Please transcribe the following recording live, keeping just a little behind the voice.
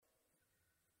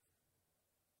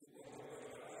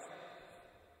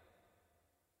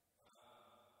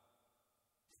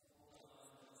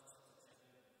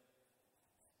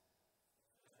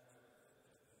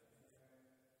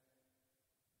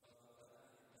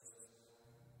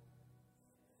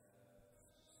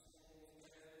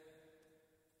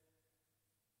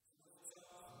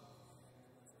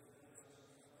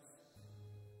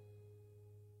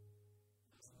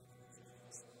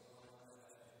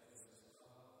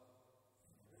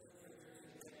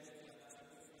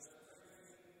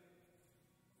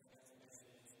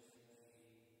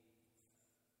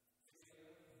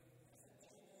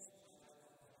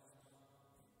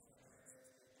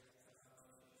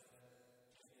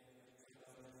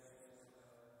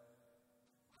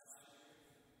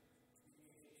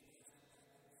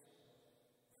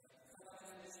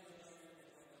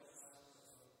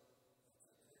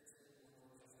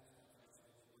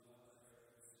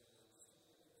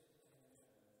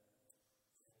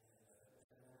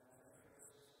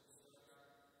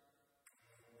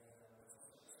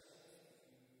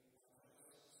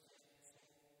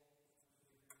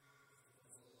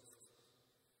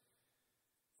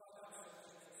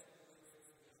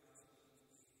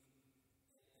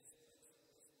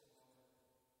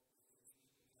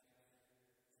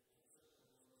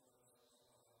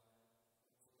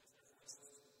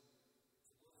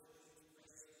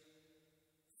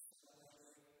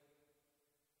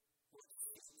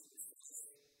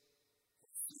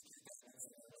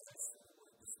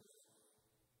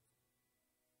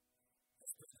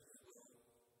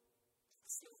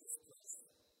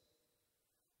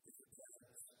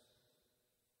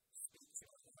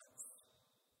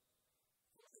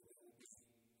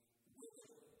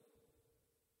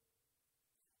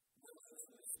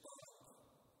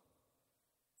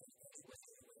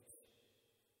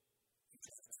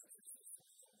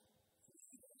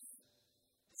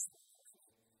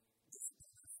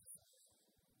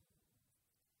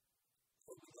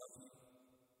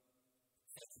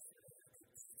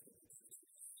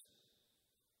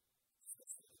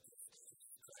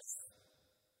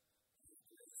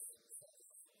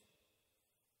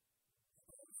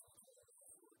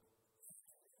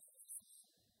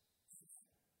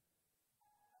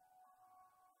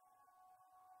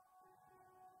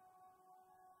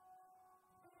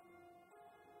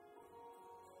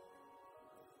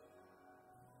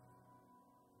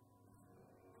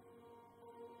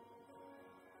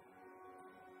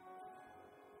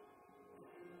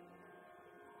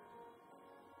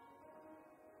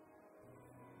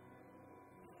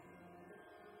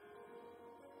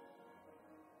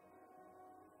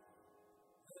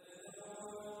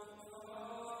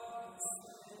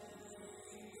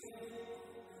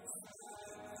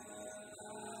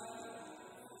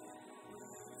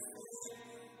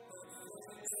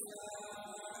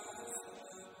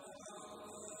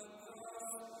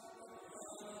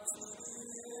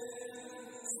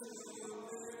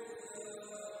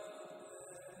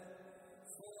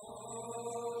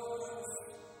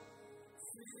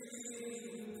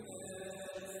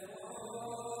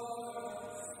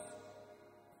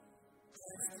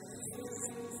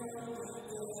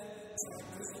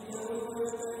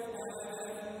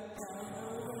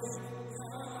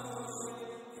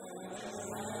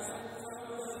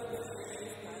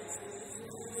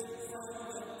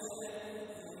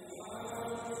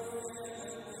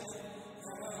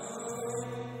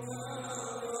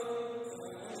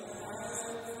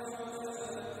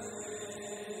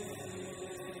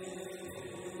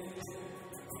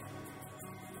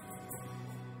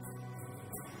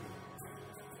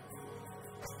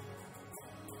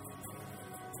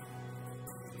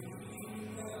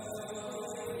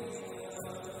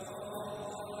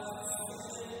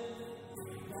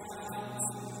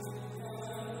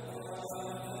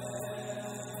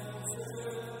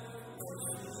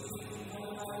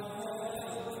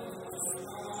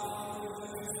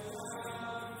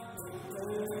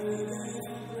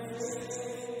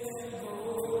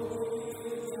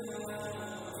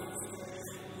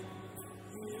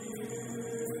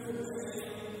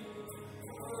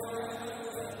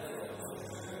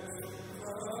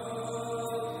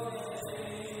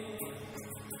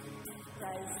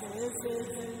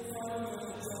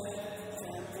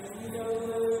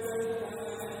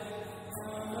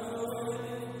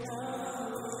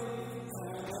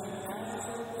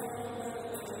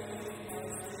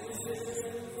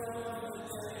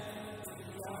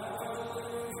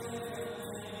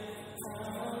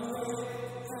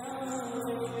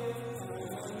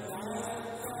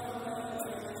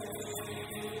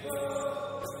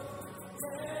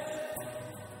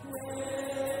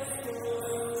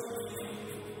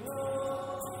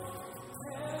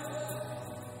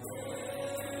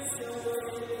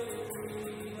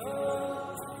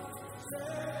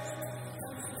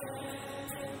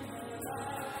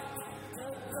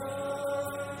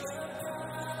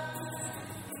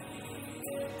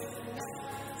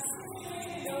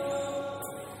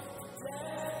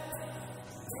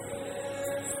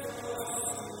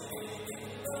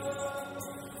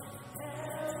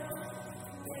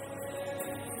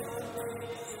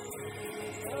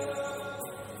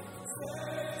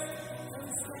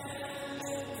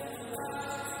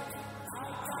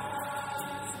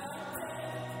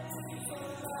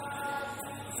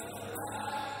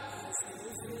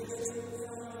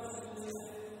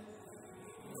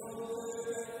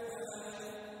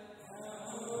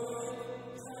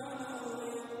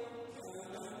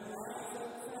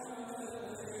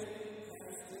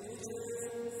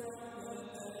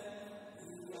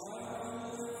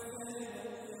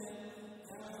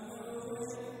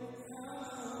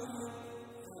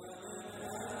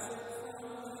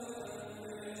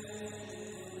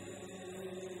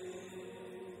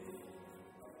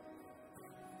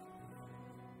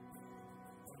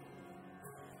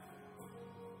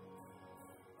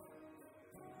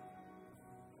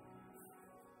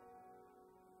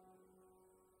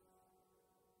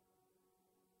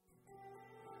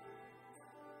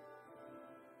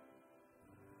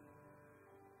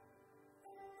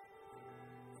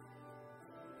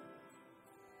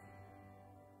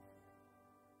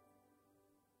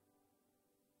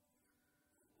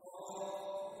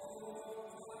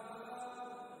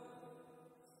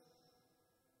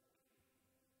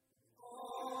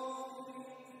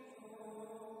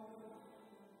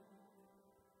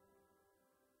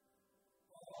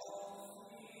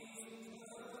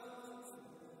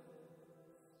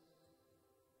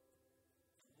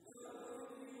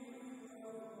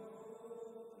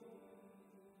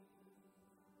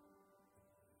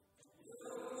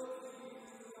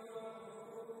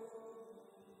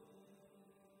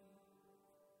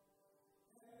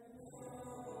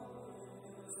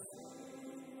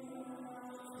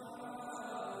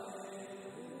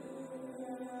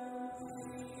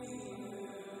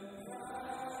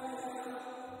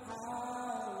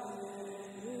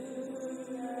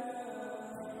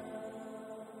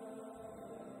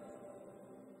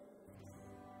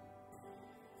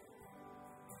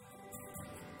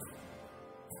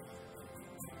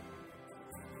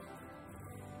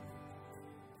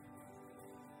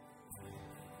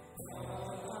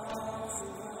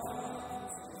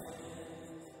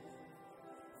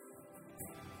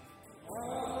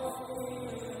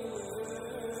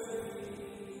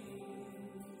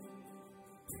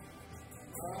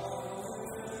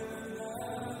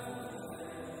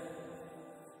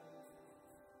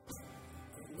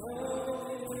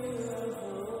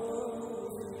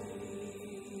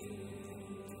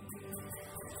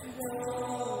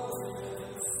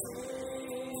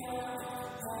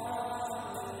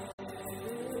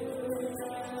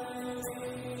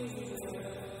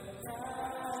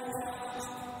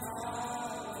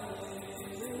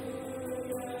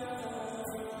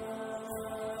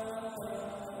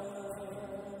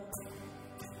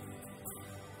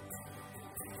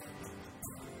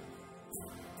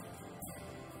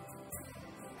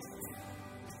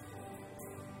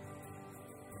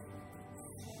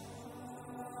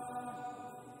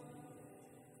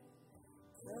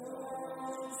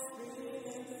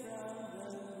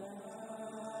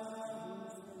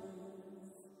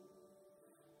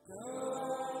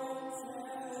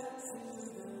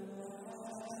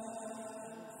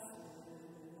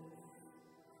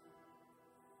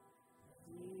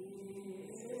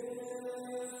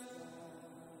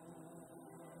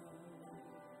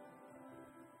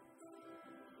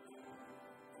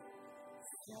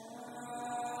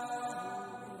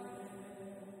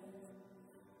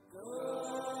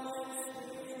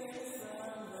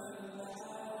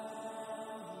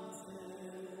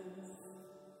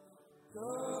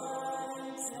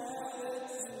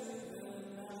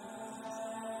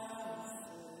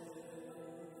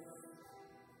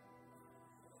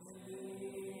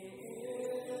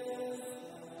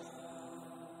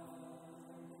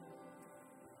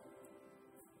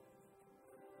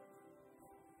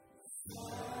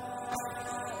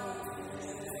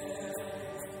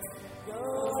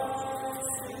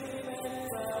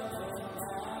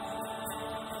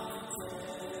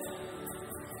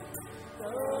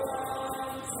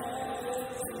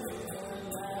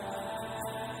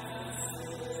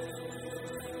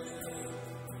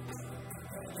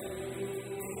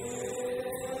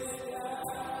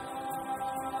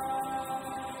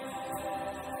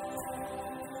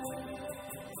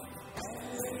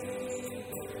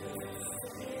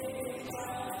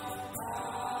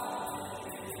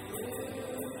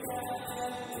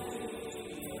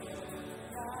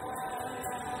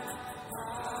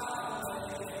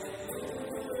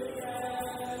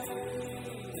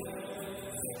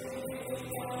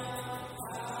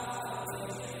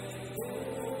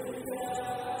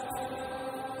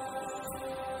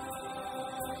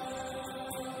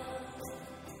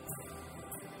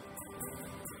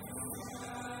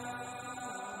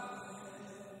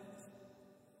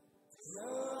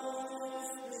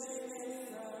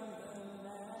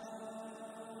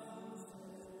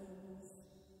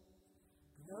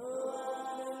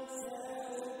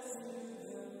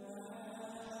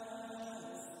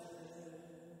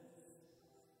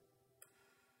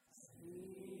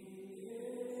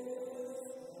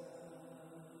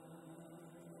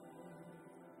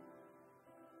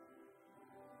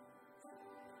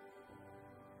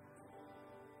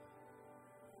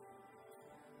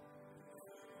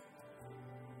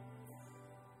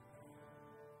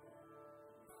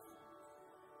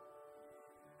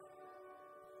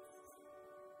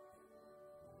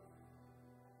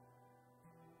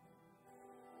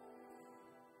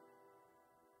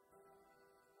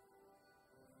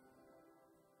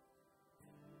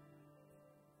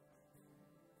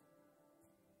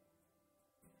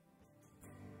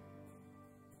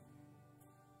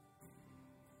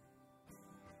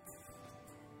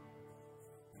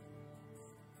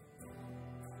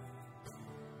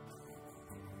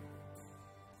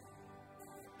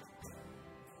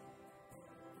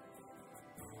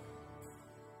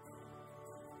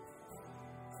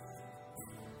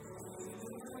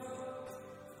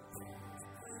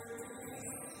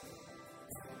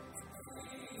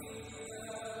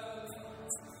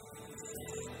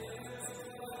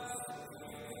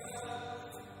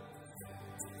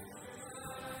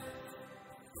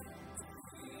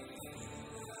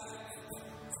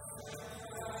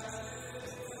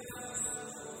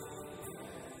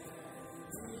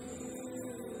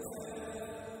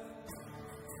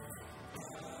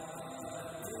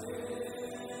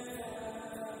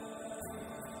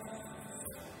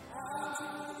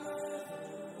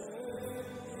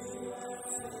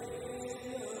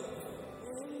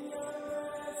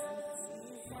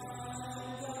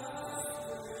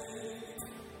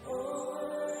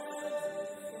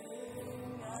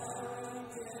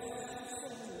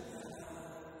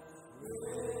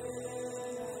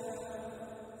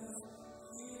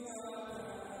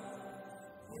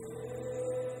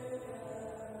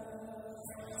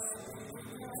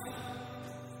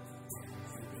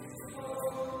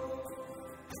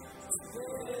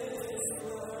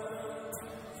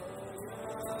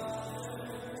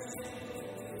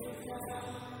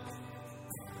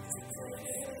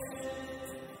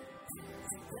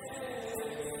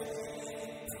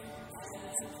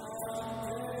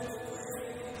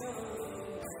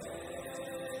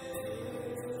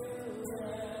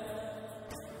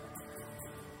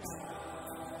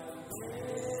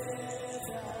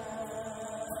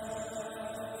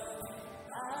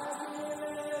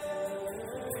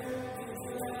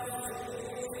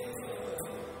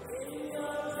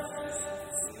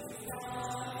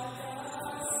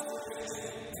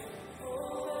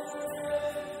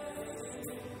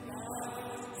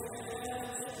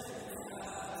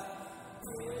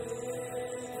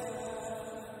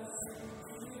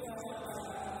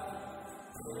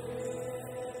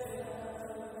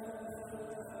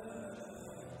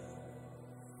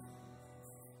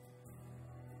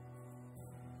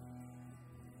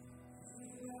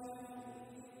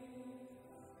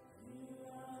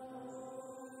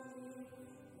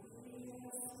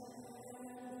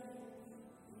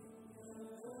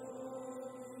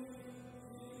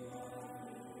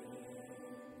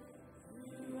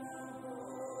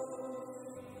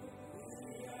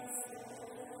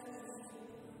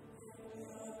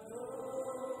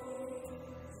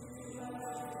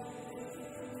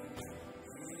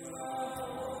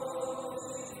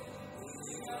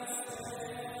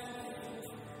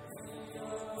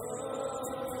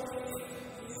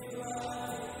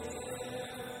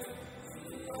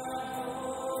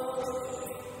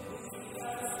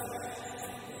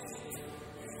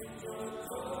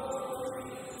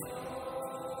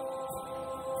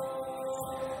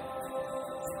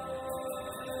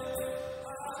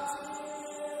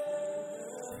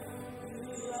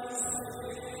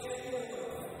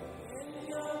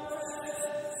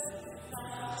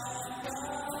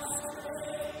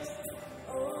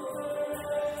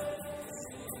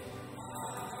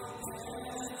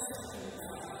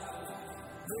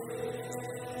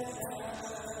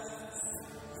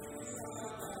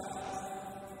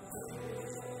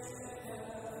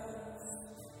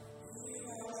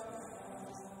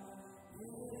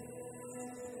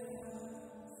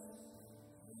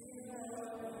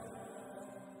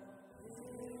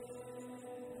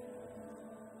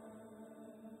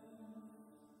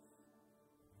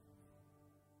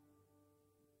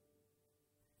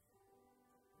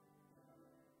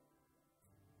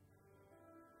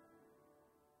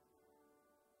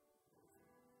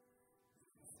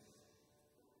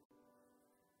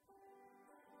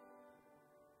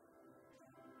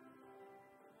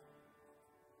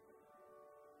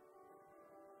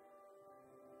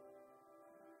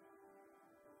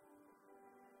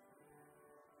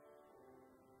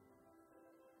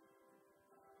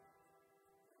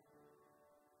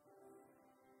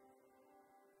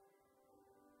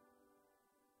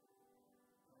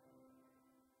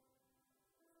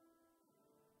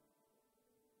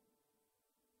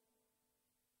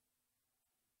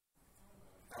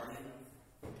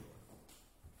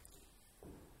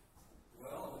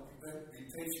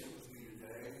patient with me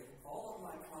today. All of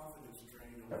my confidence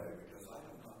drained away because I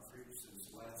have not preached since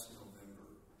last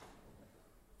November.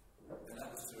 And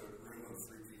that was to a room of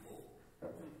 3 people.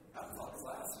 I haven't taught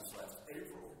class since last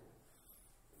April.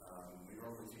 We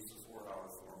normally teach the 4-hour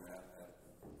format at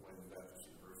Wayland Baptist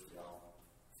University. I'll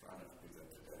try not to do that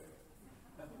today.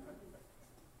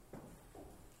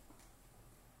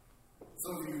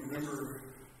 Some of you remember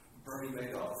Bernie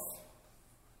Madoff.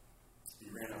 He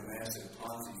ran a massive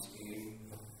Ponzi scheme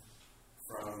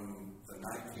from the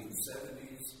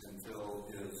 1970s until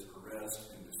his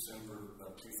arrest in December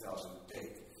of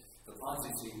 2008. The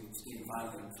Ponzi scheme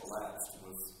finally collapsed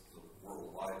with the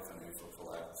worldwide financial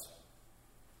collapse.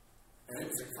 And it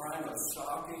was a crime of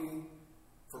shocking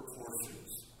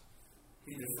proportions.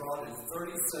 He defrauded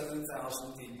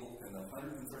 37,000 people in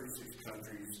 136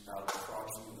 countries out of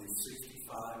approximately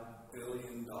 $65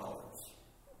 billion.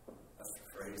 That's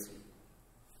crazy.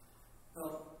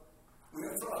 Well, when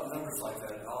I throw out numbers like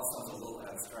that, it all sounds a little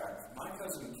abstract. My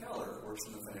cousin Keller works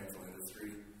in the financial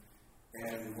industry,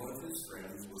 and one of his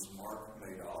friends was Mark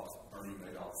Madoff, Bernie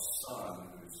Madoff's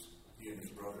son, he and his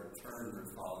brother turned their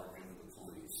father into the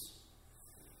police.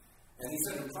 And he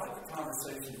said in private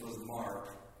conversations with Mark,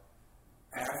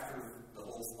 after the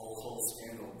whole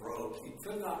scandal broke, he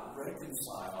could not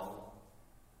reconcile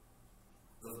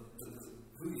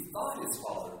who he thought his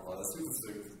father was, who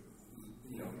was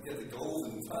he had the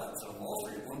golden touch on Wall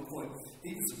Street. At one point,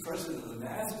 he was the president of the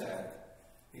NASDAQ.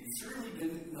 He surely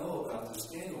didn't know about the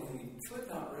scandal, and he could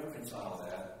not reconcile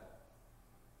that.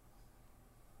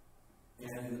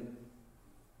 And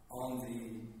on the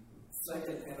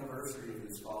second anniversary of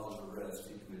his father's arrest,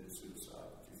 he committed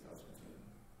suicide in 2010.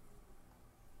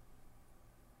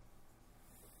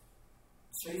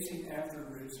 Chasing after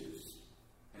riches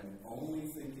and only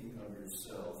thinking of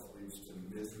yourself leads to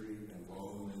misery and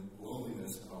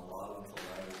loneliness and a lot of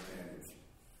collateral damage.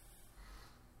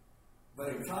 But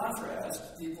in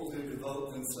contrast, people who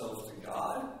devote themselves to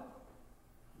God,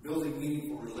 building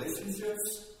meaningful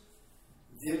relationships,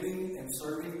 giving and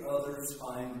serving others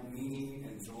find meaning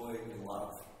and joy in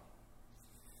life.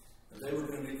 Today we're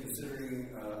going to be considering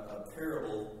a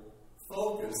parable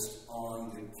focused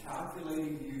on the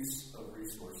calculating use of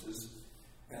resources.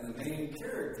 And the main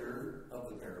character of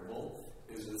the parable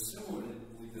is a similarly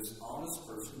dishonest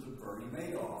person to Bernie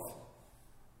Madoff.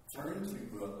 Turn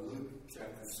to Luke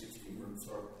chapter 16. We're going to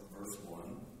start with verse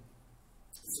 1.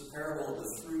 It's a parable of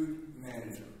the shrewd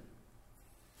manager.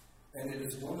 And it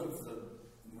is one of the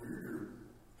weirder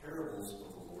parables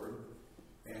of the Lord.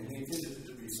 And he intended it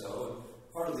to be so.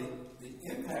 And part of the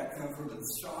impact comes from the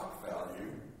shock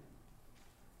value.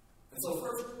 And so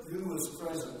first, who was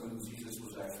present when Jesus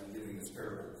was actually giving this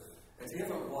parable? If you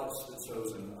haven't watched The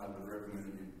Chosen, I would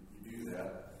recommend you do that.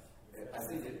 I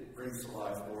think it brings to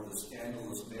life more the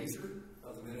scandalous nature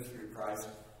of the ministry of Christ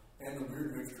and the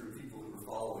weird mixture of people who were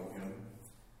following him.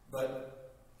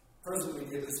 But presently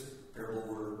in this parable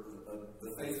were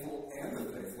the faithful and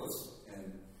the faithless.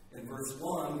 And in verse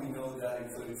 1, we know that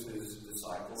includes his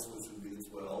disciples, which would be the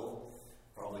 12,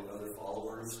 probably other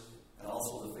followers, and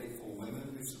also the faithful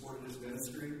women who supported his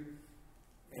ministry.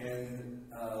 And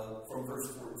from verse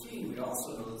 14, we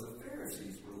also know that the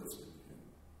Pharisees were listening to him.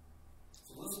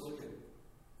 So let's look at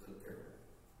the parable.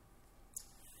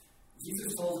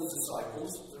 Jesus told his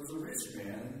disciples there was a rich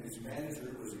man whose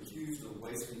manager was accused of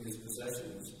wasting his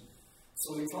possessions.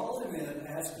 So he called him in and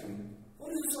asked him,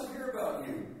 "What is this I hear about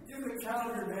you? Give an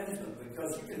account of your management,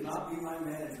 because you cannot be my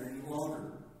manager any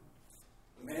longer."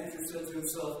 The manager said to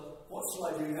himself, "What shall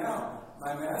I do now?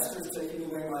 My master is taking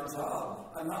away my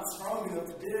job. I'm not strong enough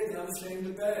to dig, and I'm ashamed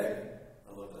to beg."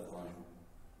 I love that line.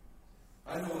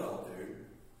 I know what I'll do,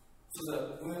 so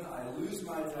that when I lose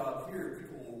my job here,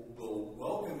 people will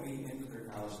welcome me into their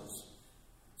houses.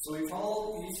 So he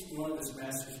called each one of his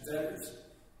master's debtors.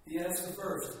 He asked the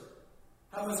first,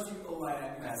 "How much do you owe my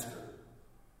master?"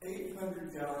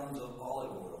 800 gallons of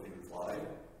olive oil, he replied.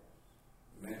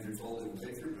 The manager told him,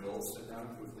 "Take your bill, sit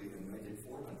down quickly, and make it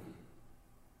 400.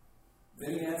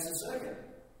 Then he asked the second,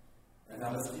 "And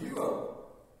how much do you owe?"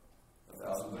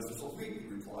 1,000 bushels of wheat, he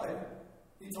replied.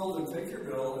 He told him, "Take your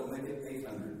bill and make it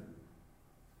 800.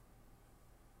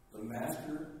 The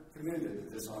master commended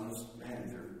the dishonest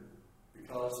manager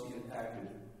because he had acted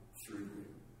shrewdly.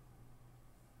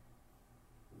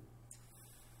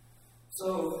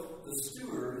 So the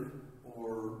steward,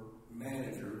 or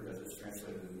manager, as it's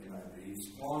translated in the NIV,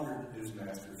 squandered his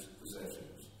master's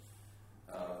possessions.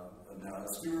 Now, a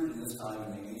steward in this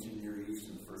time in the ancient Near East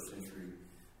in the first century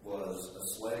was a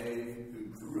slave who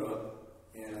grew up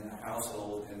in a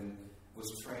household and was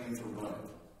trained to run it.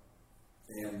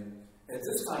 And at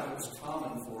this time, it was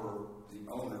common for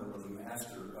the owner or the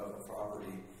master of a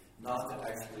property, not to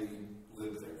actually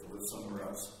live there, to live somewhere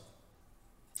else.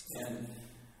 And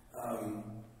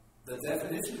the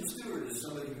definition of steward is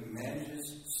somebody who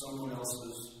manages someone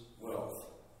else's wealth.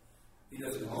 He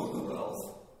doesn't own the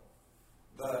wealth,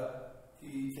 but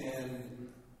he can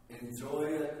enjoy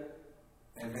it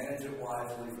and manage it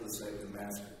wisely for the sake of the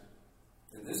master.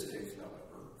 In this case,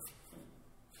 however,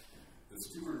 the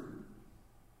steward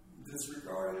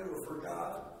disregarded or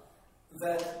forgot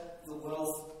that the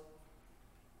wealth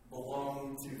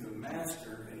belonged to the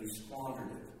master and he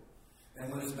squandered it.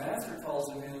 And when his master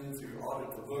calls him in to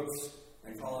audit the books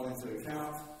and call him into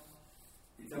account,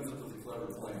 he comes up with a clever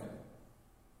plan.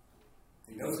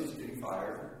 He knows he's getting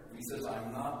fired, and he says,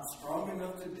 I'm not strong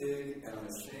enough to dig, and I'm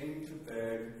ashamed to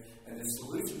beg. And his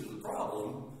solution to the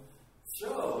problem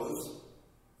shows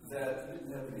that he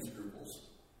didn't have any scruples.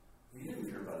 He didn't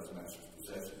care about his master's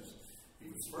possessions. He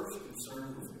was first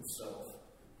concerned with himself,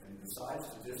 and he decides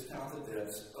to discount the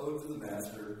debts owed to the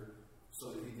master so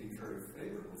that he can curry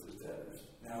favor with his debtors.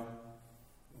 Now,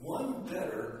 one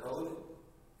debtor owed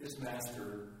his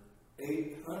master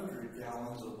 800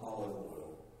 gallons of olive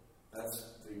oil.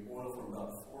 That's the oil from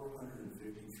about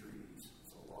 450 trees.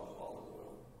 It's a lot of olive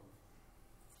oil.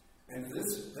 And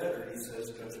this debtor, he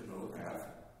says, cut your bill in half.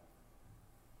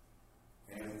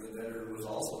 And the debtor was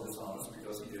also dishonest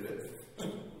because he did it.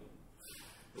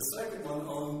 The second one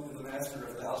owed the master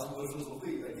 1,000 bushels of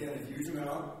wheat. Again, a huge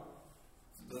amount.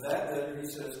 But that debtor, he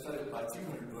says, cut it by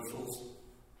 200 bushels.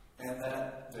 And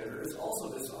that debtor is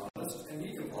also dishonest, and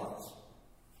he complies.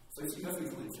 So you see,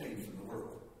 nothing's really changed in the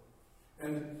world.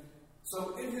 And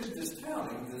so in his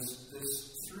discounting,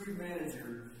 this shrewd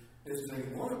manager is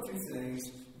doing one of two things,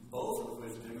 both of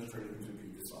which demonstrate him to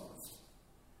be dishonest.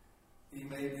 He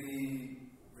may be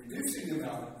reducing the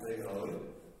amount they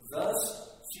owed, thus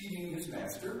cheating his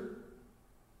master,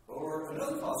 or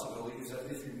another possibility is that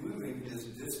he's removing his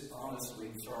dishonestly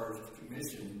charged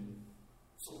commission,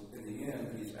 so in the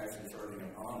end he's actually charging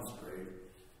an honest rate.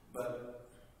 But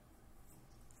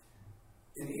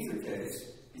in either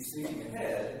case, he's thinking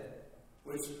ahead,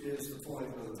 which is the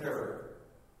point of the parable.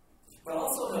 But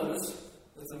also notice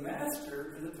that the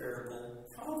master in the parable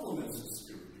compliments the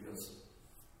steward. He goes,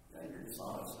 yeah, you're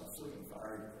dishonest. I'm still getting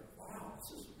fired. Wow,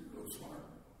 you're really smart.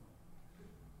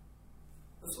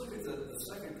 Let's look at the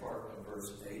second part of verse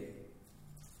 8.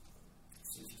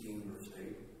 16, verse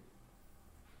 8.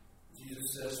 Jesus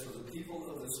says, for the people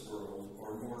of this world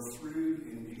are more shrewd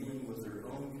in dealing with their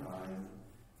own kind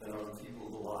than are the people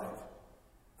of the light.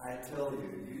 I tell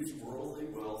you, use worldly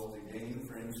wealth to gain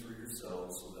friends for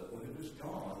yourselves, so that when it is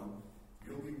gone,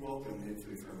 you'll be welcomed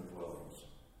into eternal dwellings.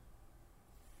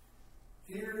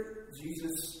 Here,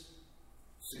 Jesus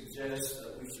suggests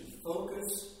that we should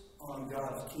focus on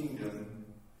God's kingdom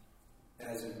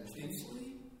as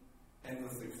intensely and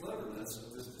with the cleverness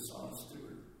of this dishonest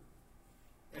steward.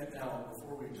 And now,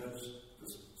 before we judge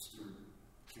this steward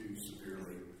too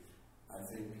severely, I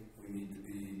think we need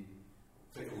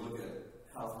to take a look at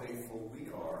how faithful we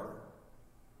are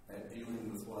at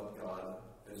dealing with what God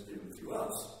has given to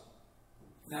us.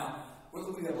 Now,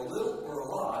 whether we have a little or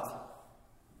a lot,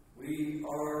 we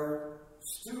are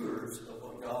stewards of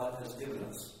what God has given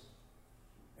us.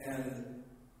 And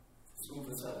some of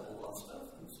us have a whole lot of stuff,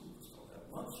 and some of us don't have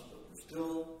much, but we're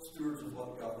still stewards of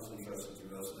what God has entrusted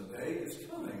to us. And the day is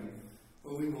coming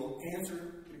when we will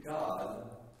answer to God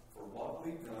for what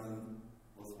we've done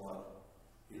with what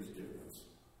He has given us.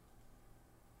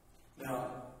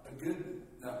 Now,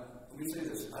 let me say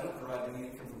this. I don't derive any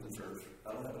income from the church.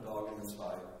 I don't have a dog in this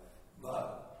fight.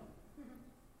 But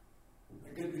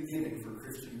a good beginning for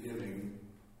Christian giving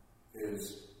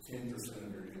is 10%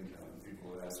 of your income.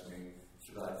 People have asked me,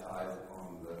 should I tithe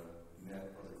on the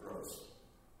net or the gross?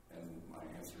 And my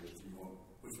answer is,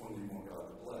 which one do you want God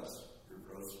to bless? Your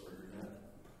gross or your net?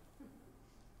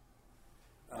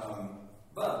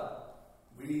 But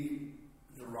we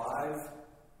derive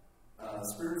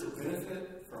spiritual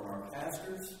benefit from our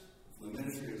pastors, from the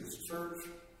ministry of this church,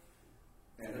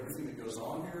 and everything that goes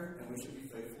on here, and we should be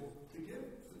faithful to give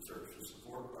to the church, to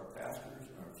support our pastors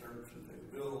and our church and pay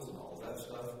the bills and all of that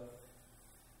stuff.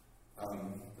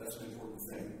 That's an important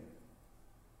thing.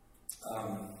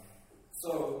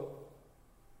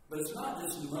 But it's not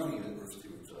just money that we're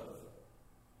stewards of.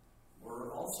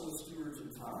 We're also stewards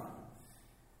of time.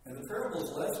 And the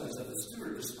parable's lesson is that the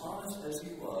steward, dishonest as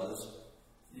he was,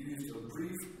 used a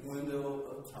brief window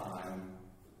of time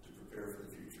to prepare for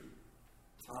the future.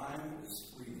 Time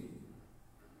is fleeting.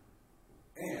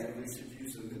 And we should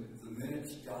use the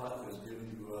minutes God has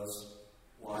given to us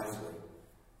wisely.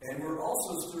 And we're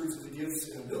also stewards of the gifts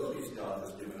and abilities God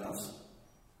has given us.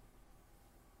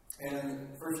 And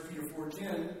 1 Peter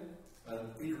 4:10,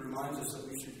 Peter reminds us that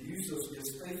we should use those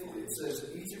gifts faithfully. It says,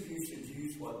 each of you should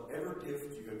use whatever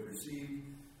gift you have received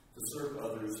to serve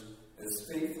others as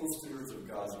faithful stewards of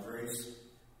God's grace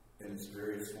in its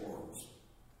various forms.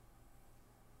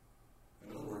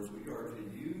 In other words, we are to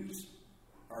use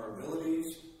our abilities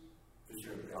to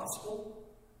share the gospel,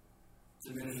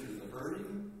 to minister to the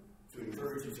hurting, to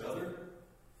encourage each other,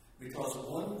 because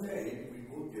one day we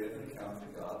will give an account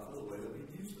to God for the way that we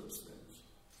use those things.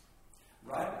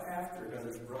 Right after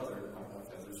Heather's brother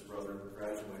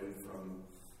graduated from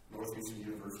Northeastern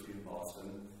University in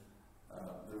Boston,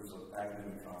 there was an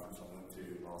academic conference I went to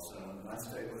in Boston, and I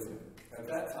stayed with him. At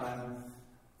that time,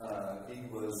 he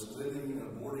was living in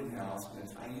a boarding house in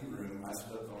a tiny room. I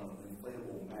slept on an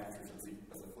inflatable mattress at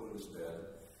the foot of his bed.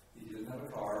 He didn't have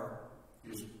a car. He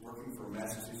was working for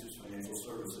Massachusetts Financial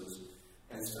Services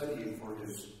and studying for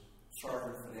his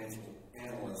Chartered Financial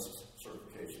Analyst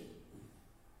certification.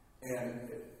 And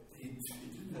he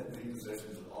didn't have many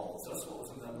possessions at all. So that's what was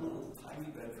in that little tiny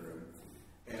bedroom.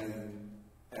 And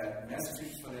at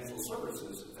Massachusetts Financial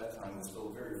Services, at that time, was still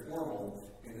very formal.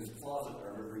 In his closet, I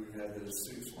remember he had his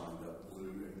suits lined up, blue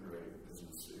and gray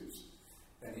business suits.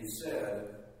 And he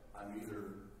said, I'm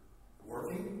either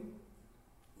working,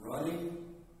 running,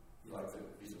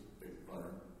 he's a big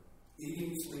runner,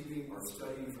 eating, sleeping, or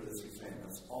studying for this exam.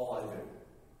 That's all I do.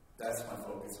 That's my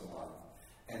focus in life.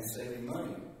 And saving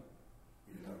money.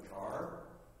 He didn't have a car,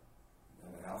 he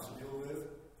didn't have a house to deal with.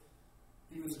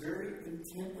 He was very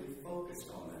intently focused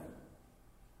on that.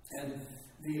 And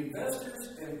the investors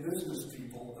and business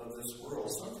people of this world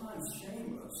sometimes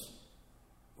shame us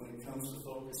when it comes to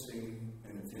focusing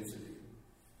and intensity.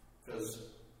 Because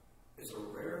it's a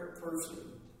rare person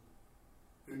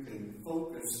who can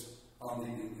focus on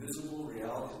the invisible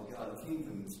reality of God's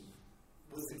kingdoms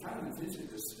with the kind of intention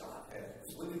that Scott had.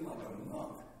 He was living like a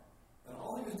monk. And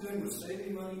all he was doing was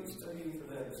saving money and studying for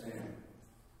that exam.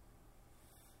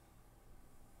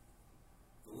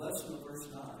 The lesson of verse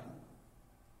 9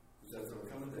 is that there will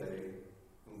come a day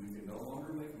when we can no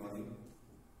longer make money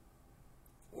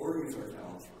or use our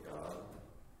talents for God,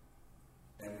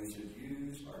 and we should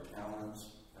use our talents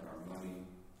and our money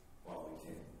while we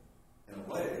can, in a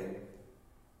way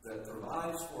that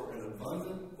provides for an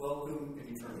abundant welcome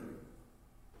in eternity.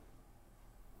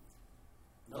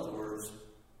 In other words,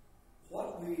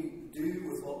 what we do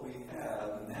with what we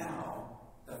have now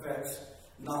affects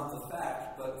not the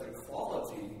fact, but the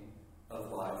quality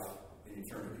of life in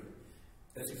eternity.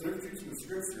 It's a clear teaching of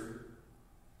Scripture,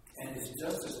 and it's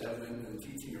just as evident in the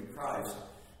teaching of Christ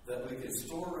that we can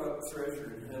store up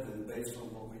treasure in heaven based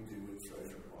on what we do with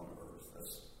treasure on earth.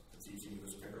 That's the teaching of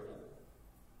this parable.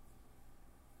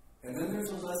 And then there's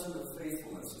a lesson of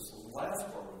faithfulness. This is the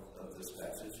last part of this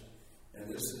passage, and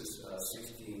this is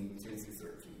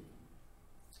 16:10-13.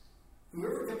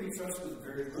 Whoever can be trusted with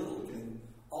very little can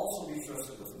also be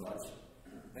trusted with much.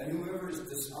 And whoever is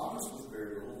dishonest with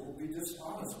very little will be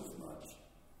dishonest with much.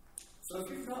 So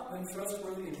if you've not been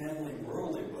trustworthy in handling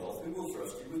worldly wealth, who will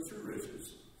trust you with true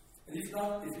riches? And if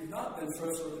you've not been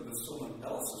trustworthy with someone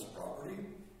else's property,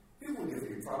 who will give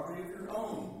you property of your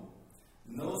own?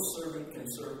 No servant can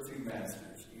serve two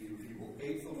masters. Either he will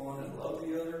hate the one and love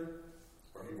the other,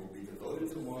 or he will be devoted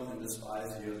to one and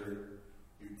despise the other.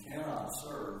 You cannot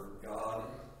serve God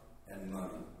and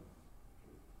money.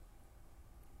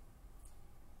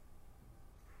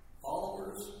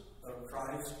 Followers of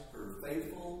Christ who are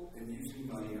faithful in using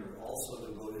money are also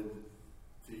devoted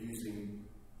to using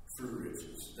true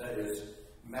riches. That is,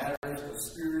 matters of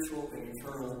spiritual and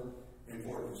eternal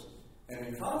importance. And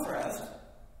in contrast,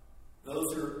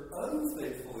 those who are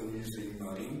unfaithful in using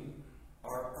money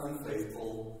are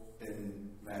unfaithful in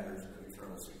matters of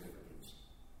eternal significance.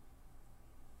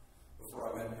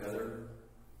 Before I met Heather,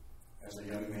 as a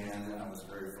young man, I was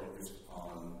very focused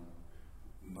on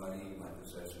money, my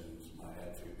possessions, my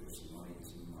attitude was money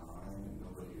is mine and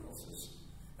nobody else's.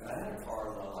 And I had a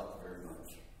car that I liked very much.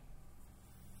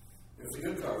 It was a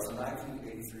good car. It was a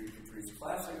 1983 Caprice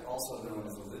Classic, also known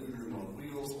as a living room on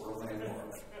wheels or a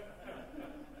landmark.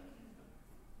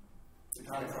 It's the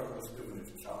kind of car that was good when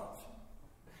it was chopped.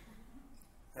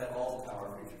 Had all the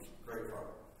power features. Great car.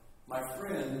 My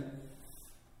friend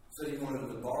said he wanted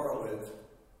to borrow it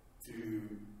to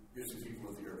get some people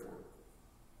at the airport.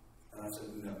 And I said,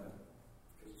 no,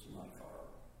 because it's my car.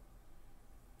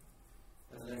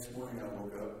 And the next morning I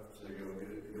woke up to go get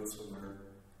it, to go somewhere,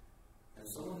 and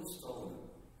someone had stolen it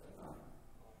that night.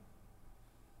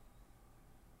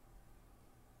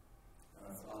 And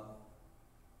I thought,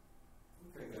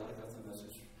 okay, God, I got the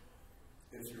message.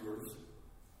 It's yours.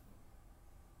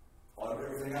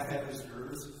 Everything I have is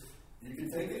yours. You can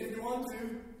take it if you want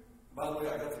to. By the way,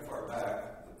 I got the the car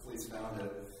back. The police found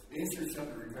it. The insurance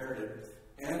company repaired it,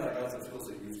 and I got the tools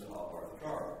they used to hotwire the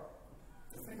car.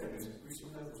 I think we still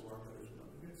have those wire cutters.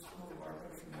 Do we still have the wire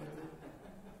cutters from there?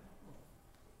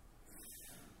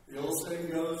 The old saying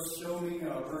goes, show me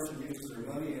how a person uses their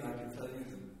money, and I can tell you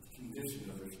the condition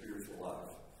of their spiritual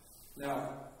life. Now,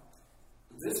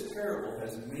 this parable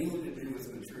has mainly to do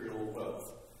with material wealth.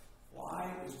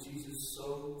 Why is Jesus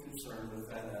so concerned with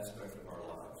that aspect of our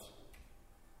lives?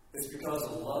 It's because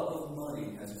the love of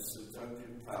money has a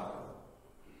seductive power.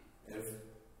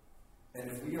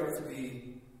 If we are to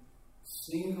be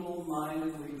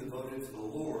single-mindedly devoted to the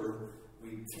Lord,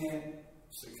 we can't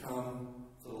succumb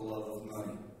to the love of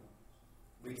money.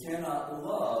 We cannot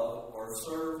love or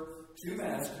serve two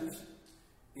masters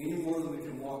any more than we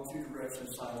can walk two directions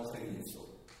simultaneously.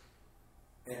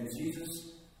 And Jesus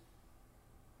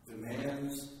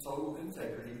demands total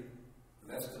integrity, and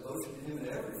that's devotion to Him in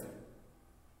everything.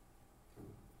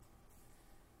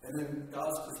 And then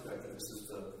God's perspective. This is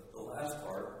the last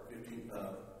part,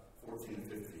 14 and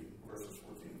 15, verses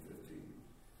 14 and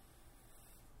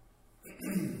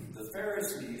 15. The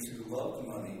Pharisees who loved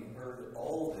money heard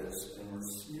all this and were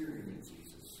sneering at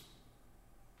Jesus.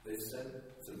 They said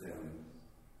to them,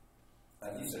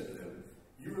 He said to them,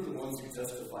 you are the ones who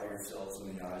justify yourselves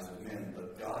in the eyes of men,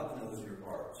 but God knows your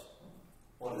hearts.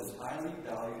 What is highly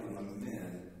valued among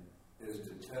men is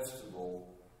detestable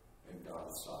in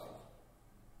God's sight.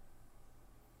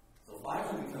 So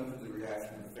finally we come to the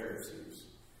reaction of the Pharisees.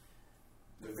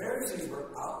 The Pharisees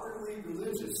were outwardly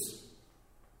religious,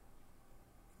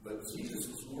 but Jesus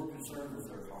was more concerned with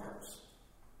their hearts.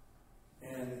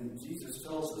 And Jesus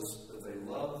tells us that they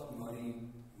love money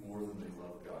more than they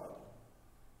love God.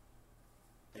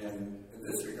 And in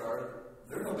this regard,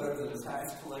 they're no better than the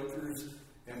tax collectors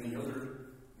and the other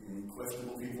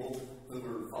questionable people who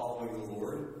were following the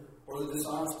Lord, or the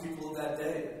dishonest people of that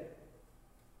day.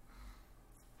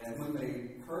 And when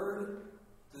they heard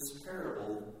this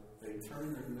parable, they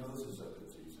turned their noses up at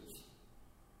Jesus.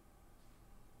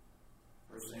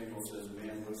 1 Samuel says,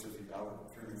 man looks at the outward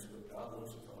appearance, but God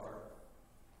looks at the heart.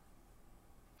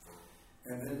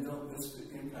 And then don't miss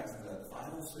the impact of that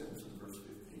final sentence in verse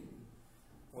 15.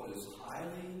 What is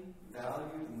highly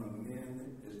valued among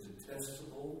men is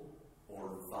detestable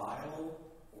or vile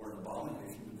or an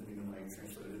abomination, depending on how you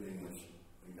translate it in English,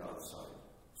 in God's sight.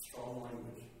 Strong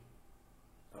language.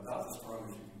 About the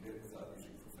strongest you can get without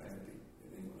using profanity in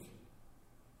English.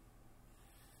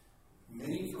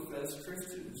 Many professed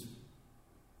Christians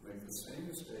make the same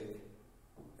mistake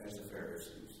as the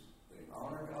Pharisees. They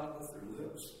honor God with their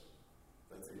lips,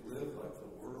 but they live like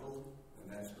the world, and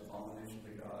that's an abomination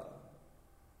to God.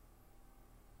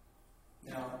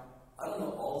 Now, I don't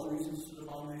know all the reasons it's an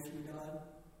abomination to God,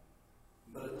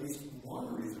 but at least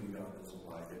one reason God doesn't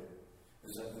like it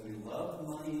is that when we love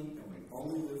money and we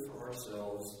only live for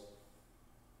ourselves,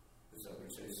 is that we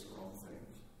chase the wrong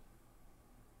things.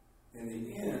 In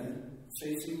the end,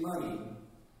 chasing money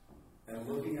and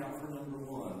looking out for number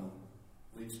one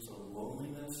leads to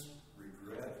loneliness,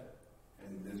 regret,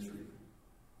 and misery.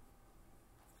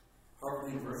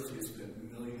 Harvard University has spent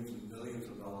millions and billions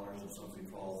of dollars on something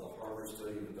called the Harvard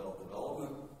Study of Adult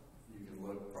Development. You can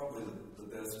look, probably the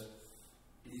best,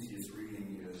 easiest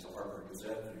reading is the Harvard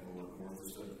Gazette. You can look more at the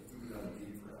study. You can go down a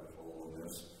deep rabbit hole on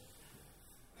this.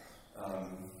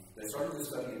 They started the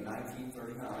study in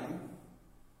 1939,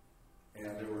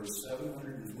 and there were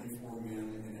 724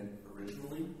 men in it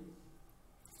originally.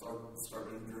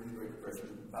 Started during the Great Depression.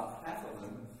 About half of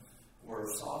them were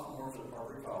sophomores at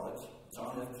Harvard College.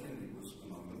 John F. Kennedy was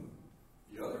among them.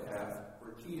 The other half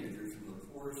were teenagers from the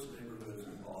poorest neighborhoods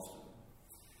in Boston.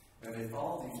 And they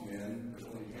followed these men. There's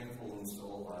only a handful of them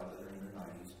still alive that are in their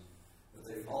 90s. But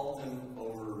they followed them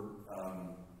over,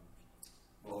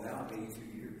 now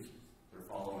 82 years. They're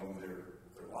following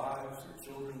their wives, their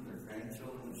children, their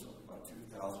grandchildren. There's something about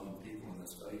 2,000 people in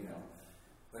this study now.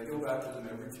 They go back to them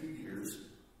every 2 years.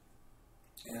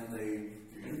 And they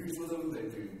do interviews with them, they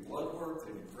do blood work,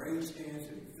 they do brain scans,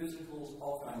 they do physicals,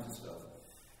 all kinds of stuff.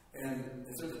 And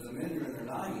it said that the men who are in their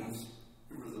 90s,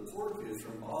 who were the poor kids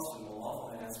from Boston, will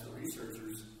often ask the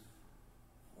researchers,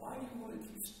 why do you want to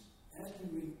keep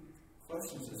asking me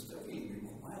questions and studying me?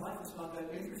 Well, my life is not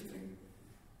that interesting.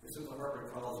 They said the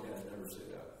Harvard College guys never say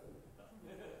that.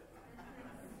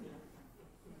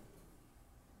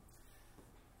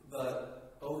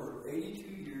 But over 82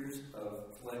 years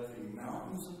of collecting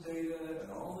mountains of data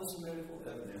and all this medical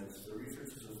evidence, the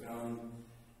researchers have found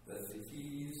that the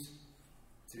keys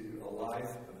to a life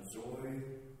of joy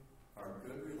are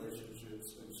good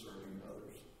relationships and serving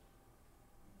others.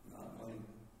 Not money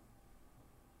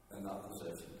and not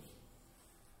possessions.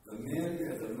 The men who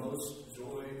have the most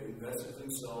joy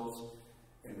themselves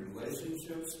in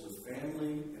relationships with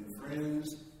family and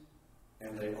friends,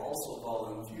 and they also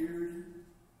volunteered,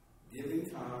 giving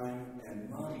time and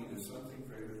money to something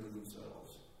greater than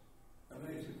themselves.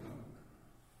 Amazing, huh?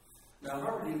 Now,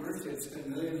 Harvard University had spent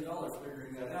millions of dollars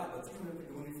figuring that out, but you don't have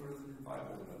to go any further than the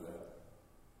Bible to know that.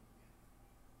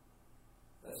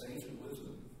 That's ancient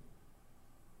wisdom.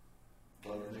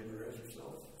 Love your neighbor as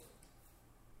yourself.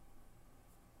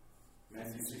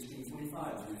 Matthew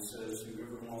 16:25, Jesus says,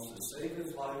 whoever wants to save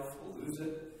his life will lose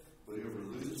it, but whoever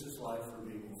loses his life for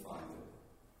me will find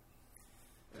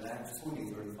it. In Acts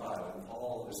 20:35, when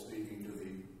Paul is speaking to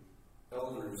the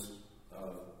elders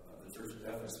of the church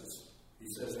of Ephesus, he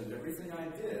says, in everything I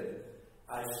did,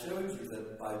 I showed you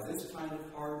that by this kind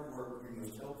of hard work we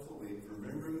must help the weak,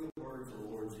 remembering the words the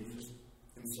Lord Jesus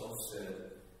himself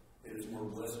said, it is more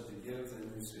blessed to give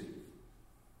than receive.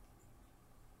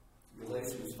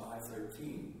 Galatians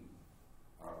 5:13.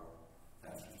 Our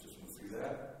pastors just went through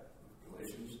that.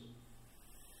 Galatians.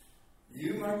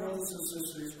 You, my brothers and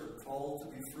sisters, are called to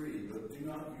be free, but do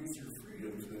not use your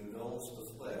freedom to indulge the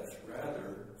flesh.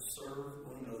 Rather, serve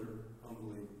one another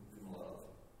humbly in love.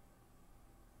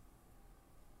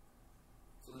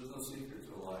 So there's no secret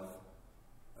to a life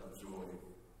of joy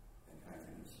and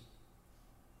happiness.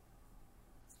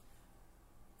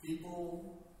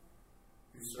 People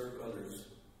who serve others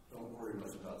don't worry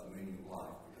much about the meaning of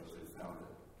life because they've found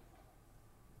it.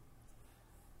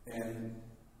 And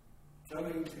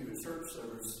coming to a church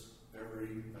service,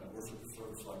 every worship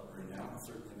service like we're in now,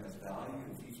 certainly has value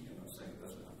in teaching. I'm not saying it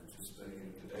doesn't. I'm participating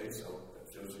in it today, so that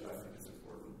shows you I think it's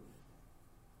important.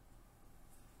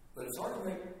 But it's hard to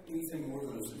make anything more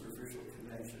than a superficial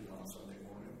connection on Sunday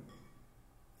morning.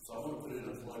 So I want to put in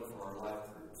a plug for our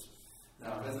life groups.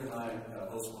 Now, Heather and I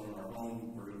host one in our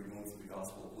home. We're going to be going through the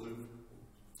Gospel of Luke.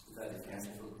 We've had to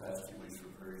cancel for the past 2 weeks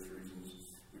for various reasons.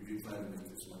 We do plan to meet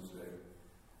this Wednesday.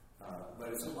 But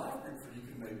it's a life group where you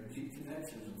can make deep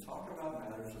connections and talk about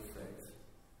matters of faith.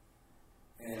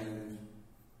 And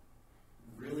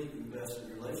really invest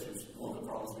in relationships. One of the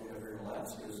problems we have here in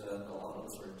Alaska is that a lot of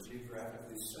us are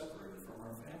geographically separated from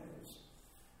our families.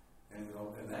 And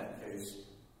in that case,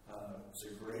 it's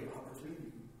a great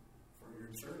opportunity for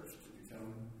your church to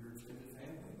become your extended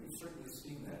family. We've certainly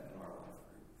seen that in our life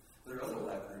group. There are other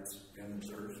life groups in the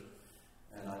church.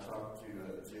 And I talked to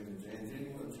Jim and Jan.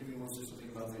 Jimmy wants to say something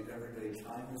about the Everyday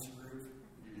Kindness group.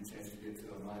 Give you a chance to get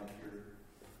to a mic here.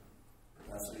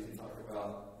 So you can talk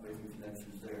about making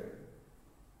connections there.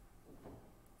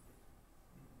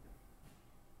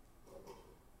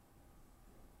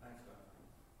 Thanks, Don.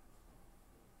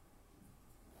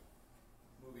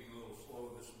 Moving a little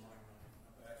slow this morning.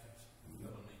 My back is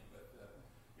killing me. But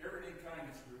Everyday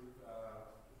Kindness group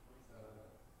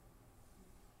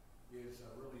is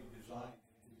really designed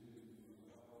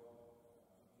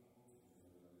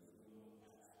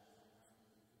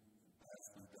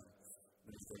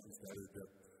things better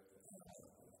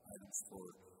items for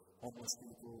homeless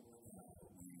people.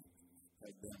 We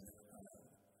have been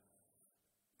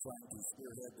trying to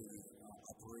spearhead the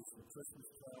Operation Christmas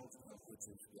Child, which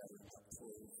is gathering up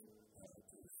toys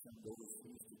to send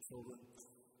overseas to children,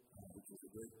 which is a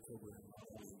great program not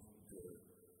only to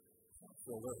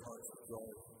fill their hearts with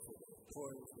joy for the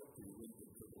toys, but to lead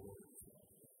them to the Lord.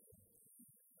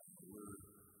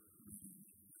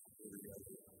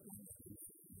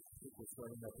 We're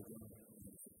starting up again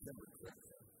in September.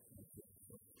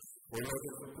 We're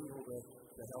looking for people to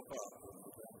help out.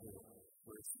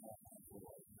 We're a small handful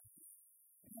right now.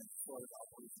 And I started out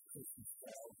with the Christmas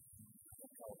child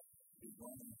and help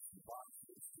design some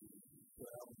boxes to put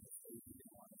out in the baby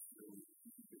on it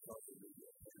because of the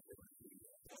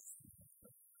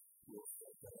we'll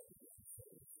start that up again. So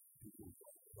people will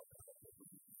help out.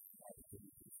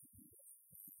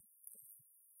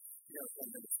 Yeah, some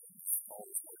minutes.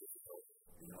 Always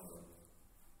you know, the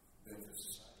benefit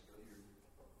society.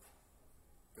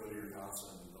 Go to your house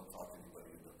and don't talk to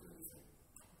anybody and don't do anything.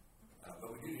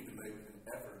 But we do need to make an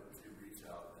effort to reach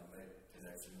out and make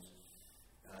connections.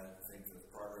 And I think the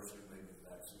progress we've made with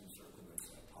the vaccine certainly makes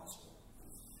that possible.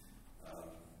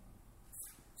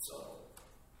 So,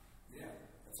 yeah,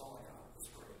 that's all I got. That's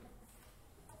great.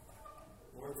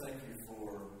 Lord, thank you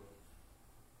for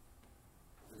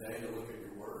today to look at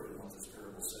your word and what this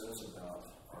parable says about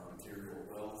our material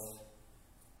wealth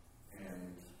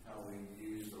and how we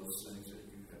use those things that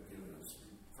you have given us.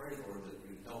 We pray, Lord, that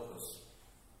you would help us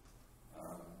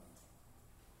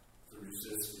to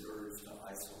resist the urge to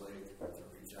isolate, to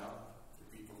reach out to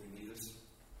people who need us.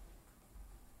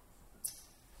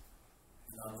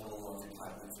 Not to hold on too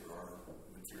tightly to our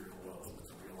material wealth, but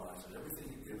to realize that everything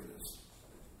you've given us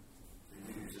to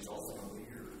use is ultimately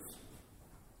yours.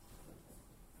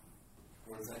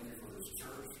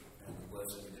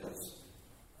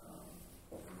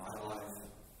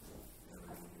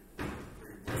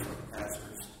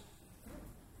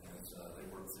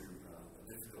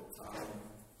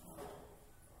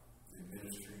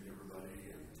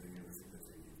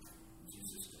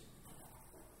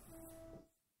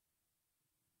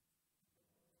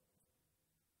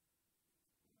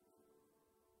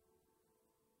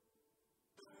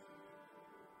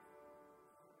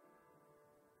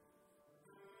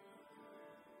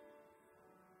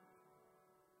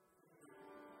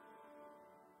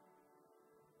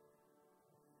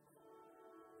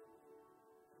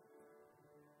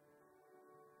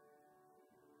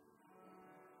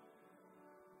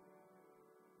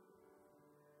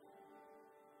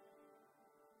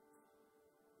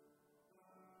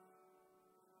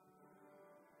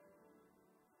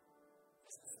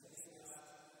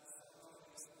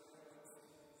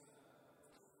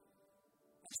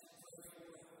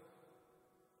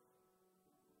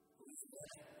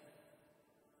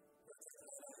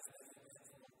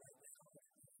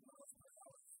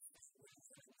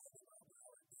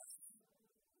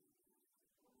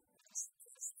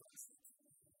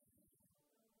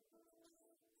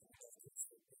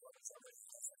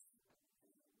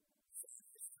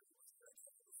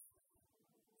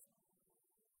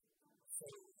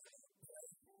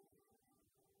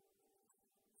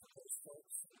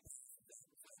 folks that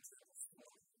venture this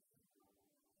morning.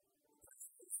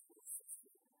 That's this worship.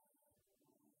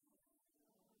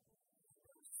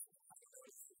 I know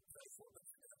it's a special one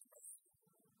for that person.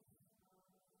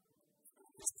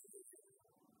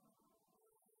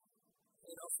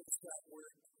 And also Scott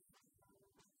Word.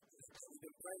 We've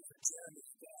been praying for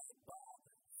Jeremy's dad and Bob.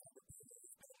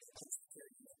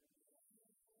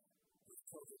 With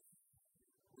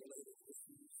COVID-related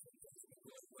issues and things have been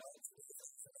going well. So they're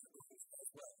going to as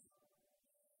well.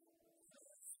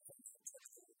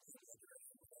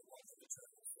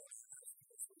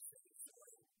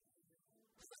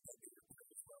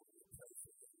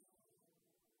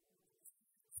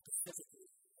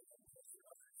 Specifically,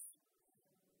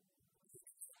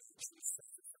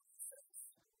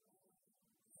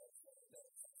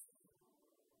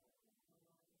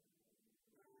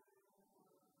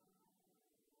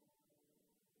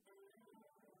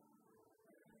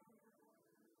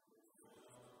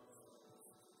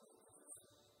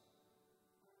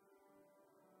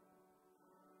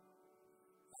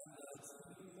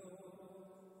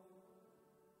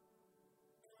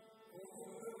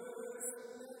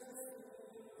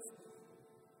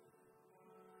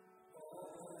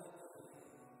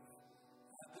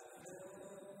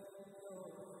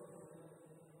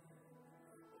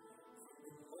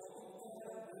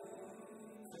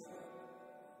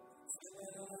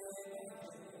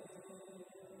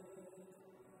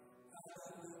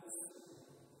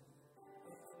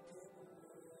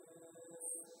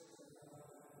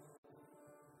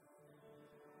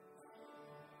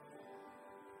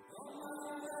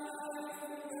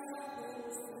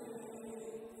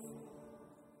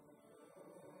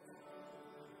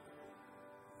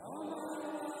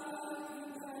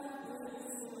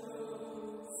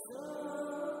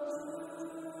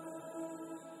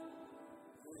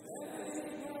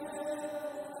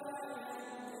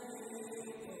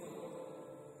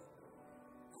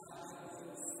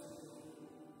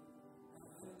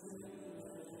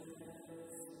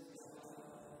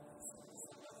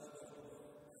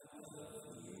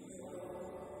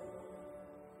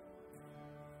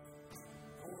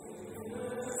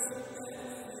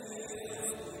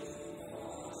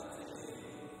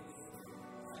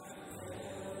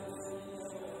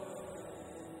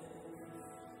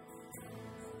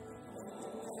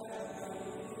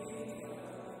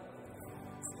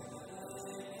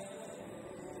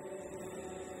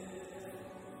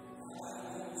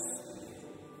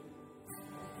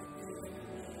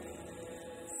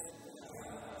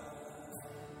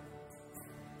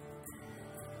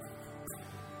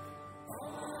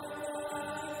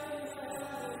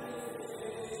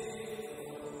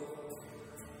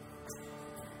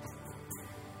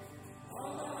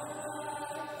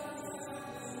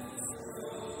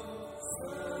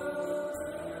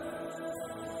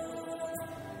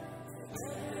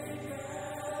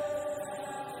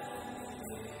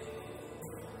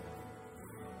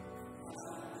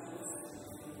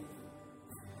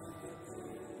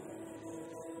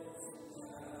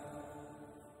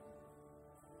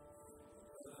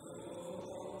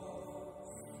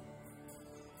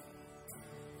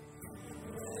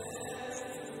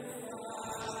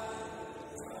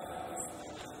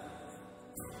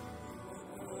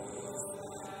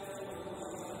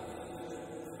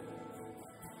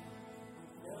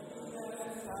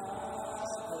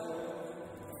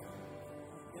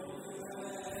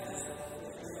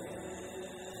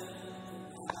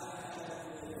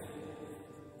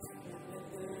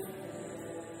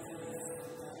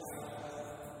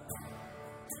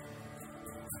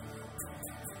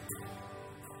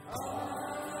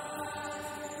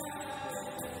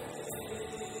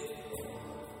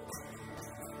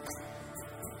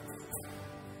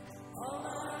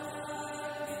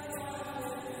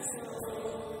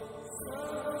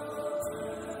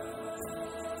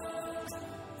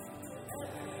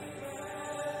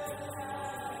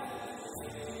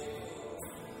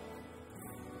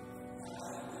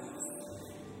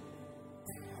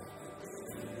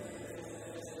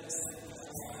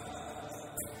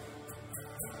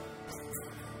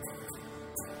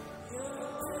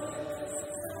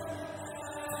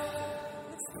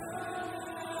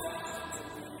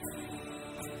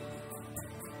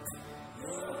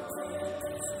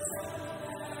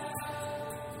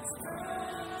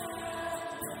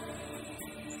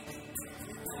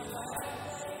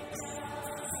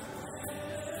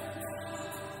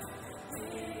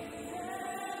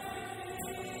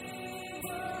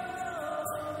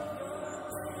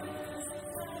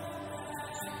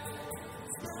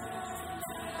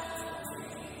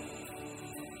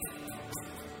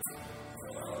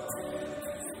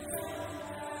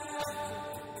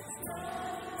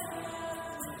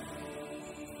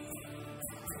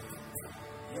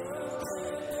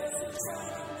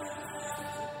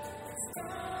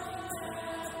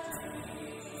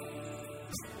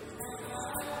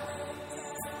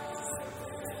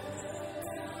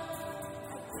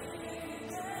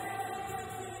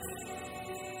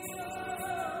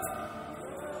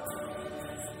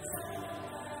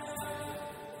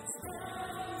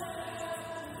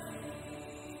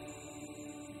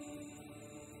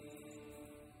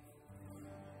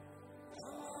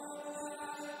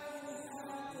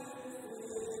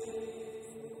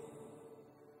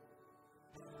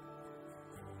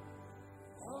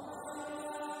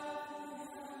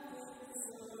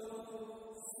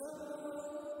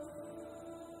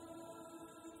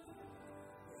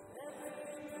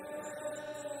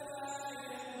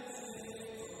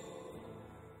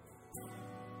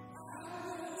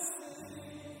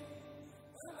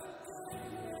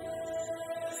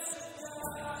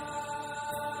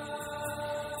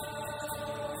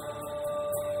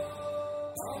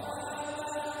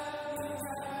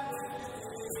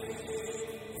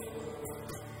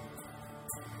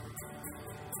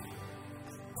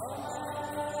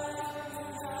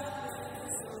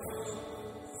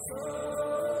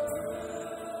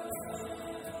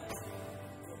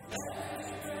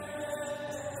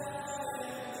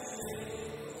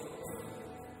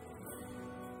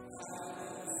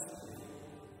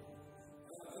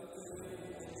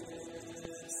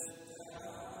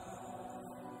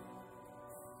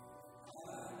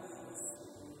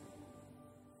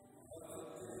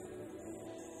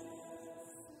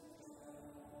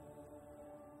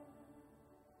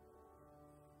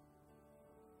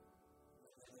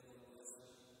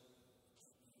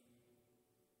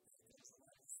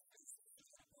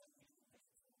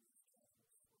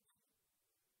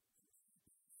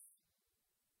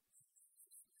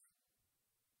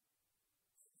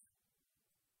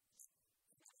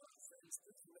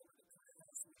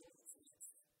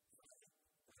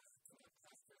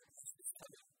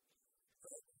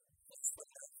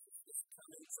 but just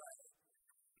come in Friday.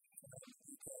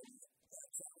 You can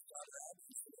chat with Dr.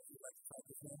 Adams if you'd like to talk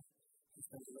with him. He's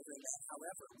been delivering that.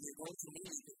 However, we're going to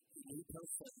need a new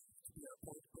person to be our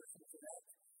point person for that.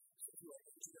 So if you are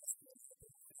interested in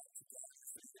helping that together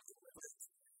so you can deliver it,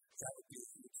 that would be a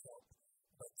huge help.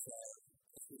 But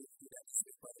if we do that this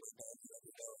week, by the way, Ben, let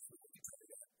me know if we can try to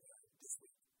do that this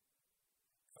week.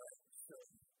 All right, so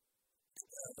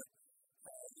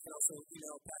you can also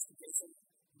email Pastor